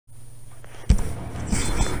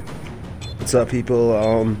What's up,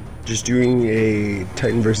 people? Just doing a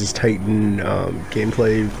Titan versus Titan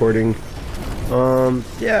gameplay recording.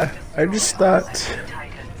 Yeah, I just thought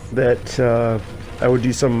that I would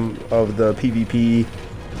do some of the PvP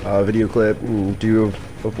video clip and do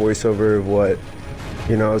a voiceover of what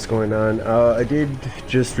is going on. I did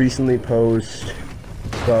just recently post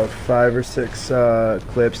about 5 or 6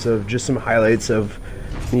 clips of just some highlights of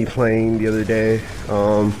me playing the other day.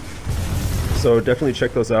 So definitely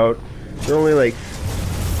check those out. They're only like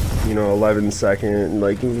 11-second,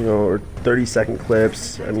 or 30-second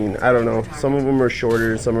clips. I mean, I don't know, some of them are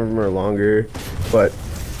shorter, some of them are longer, but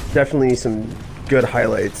definitely some good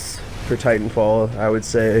highlights for Titanfall, I would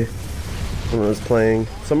say, when I was playing.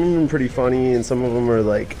 Some of them are pretty funny, and some of them are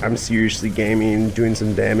like, I'm seriously gaming, doing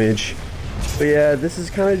some damage. But yeah, this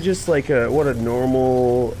is kind of just like what a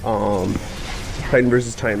normal Titan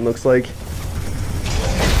versus Titan looks like.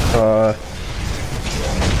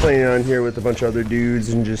 Playing on here with a bunch of other dudes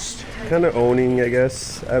and just kind of owning, I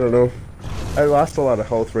guess. I don't know. I lost a lot of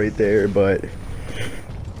health right there, but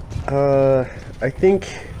I think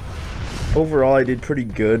overall I did pretty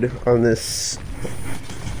good on this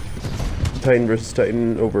Titan versus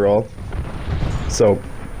Titan overall. So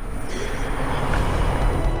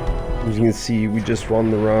as you can see, we just won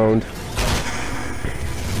the round.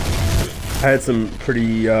 I had some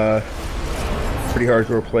pretty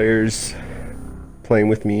hardcore players playing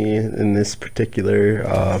with me in this particular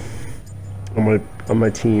on my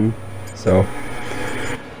team, so I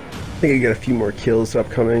think I get a few more kills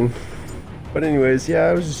upcoming. But anyways, yeah,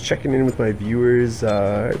 I was just checking in with my viewers,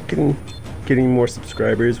 getting more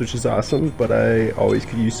subscribers, which is awesome, but I always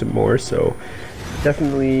could use some more. So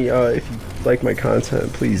definitely, if you like my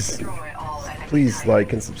content, please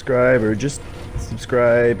like and subscribe, or just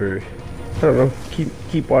subscribe, or I don't know,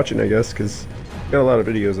 keep watching, I guess, because got a lot of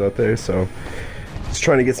videos out there, so just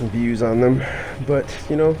trying to get some views on them. But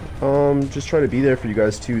just try to be there for you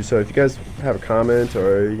guys too. So if you guys have a comment,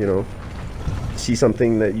 or see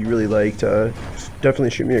something that you really liked, definitely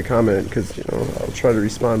shoot me a comment, because I'll try to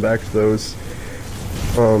respond back to those.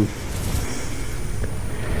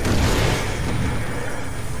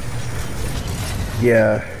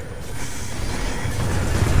 Yeah.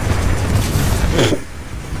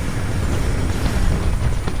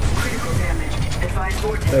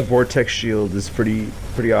 That vortex shield is pretty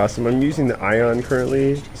awesome. I'm using the Ion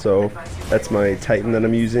currently, so that's my Titan that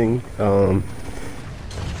I'm using.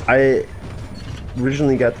 I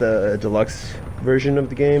originally got the deluxe version of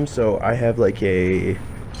the game, so I have like a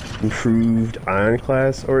improved Ion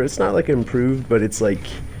class, or it's not like improved, but it's like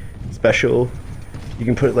special. You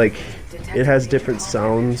can put like, it has different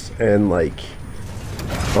sounds, and like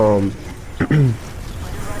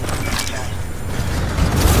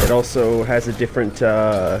it also has a different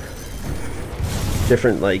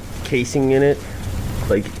like casing in it,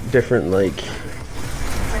 like different, like,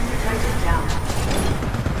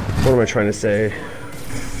 what am I trying to say?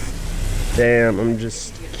 Damn, I'm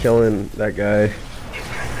just killing that guy.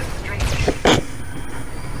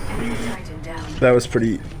 That was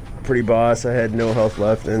pretty boss. I had no health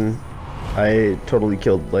left, and I totally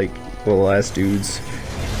killed like one of the last dudes.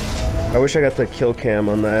 I wish I got the kill cam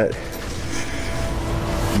on that,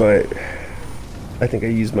 but I think I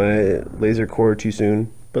used my laser core too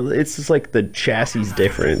soon. But it's just like the chassis is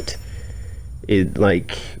different. It,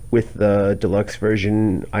 like, with the deluxe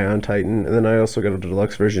version Ion Titan, and then I also got a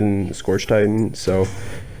deluxe version Scorch Titan, so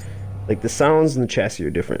like the sounds and the chassis are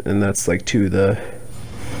different, and that's like two of the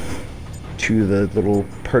little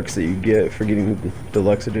perks that you get for getting the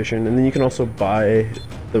deluxe edition. And then you can also buy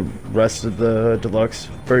the rest of the deluxe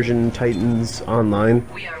version Titans online.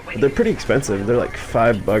 They're pretty expensive. They're like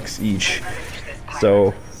 $5 each.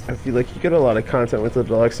 So I feel like you get a lot of content with the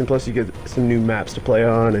deluxe, and plus you get some new maps to play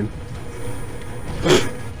on, and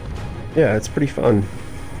yeah, it's pretty fun.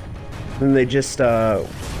 And they just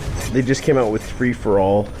came out with free for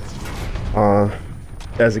all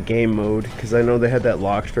as a game mode, because I know they had that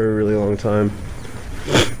locked for a really long time.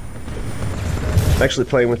 I'm actually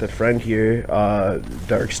playing with a friend here,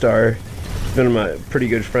 Darkstar. He's been a pretty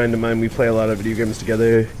good friend of mine. We play a lot of video games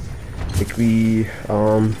together. Like we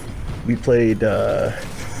played I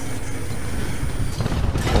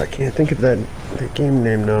can't think of that game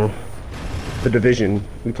name now. The Division.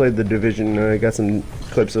 We played The Division. I got some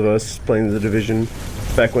clips of us playing The Division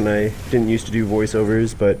back when I didn't used to do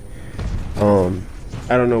voiceovers, but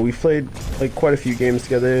I don't know, we played like quite a few games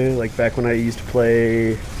together, like back when I used to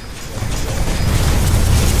play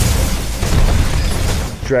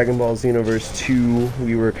Dragon Ball Xenoverse 2.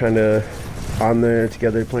 We were kind of on there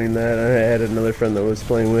together playing that. I had another friend that was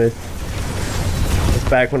playing with.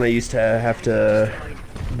 Back when I used to have to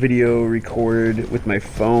video record with my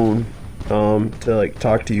phone to like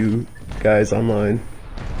talk to you guys online,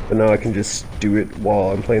 but now I can just do it while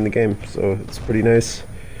I'm playing the game, so it's pretty nice.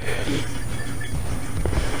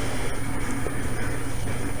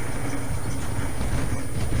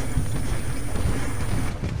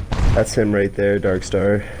 That's him right there,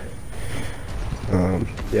 Darkstar.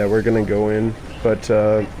 Yeah, we're gonna go in, but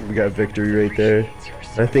we got victory right there.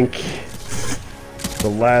 I think the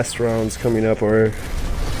last round's coming up, or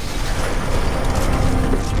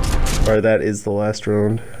that is the last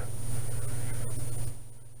round.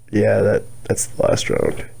 Yeah, that's the last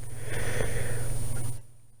round.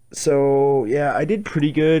 So yeah, I did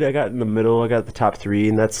pretty good. I got in the middle. I got the top 3,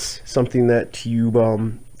 and that's something that you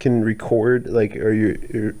can record, like, or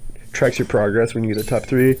your tracks your progress when you get the top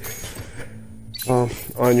 3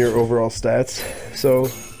 on your overall stats. So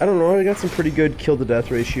I don't know, I got some pretty good kill to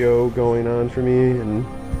death ratio going on for me, and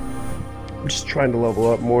I'm just trying to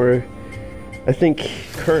level up more. I think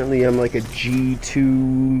currently I'm like a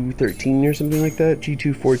G2 13 or something like that,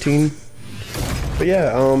 G2 14. But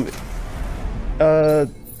yeah,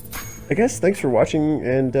 I guess thanks for watching,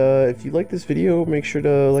 and if you like this video, make sure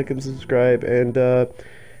to like and subscribe, and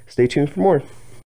stay tuned for more.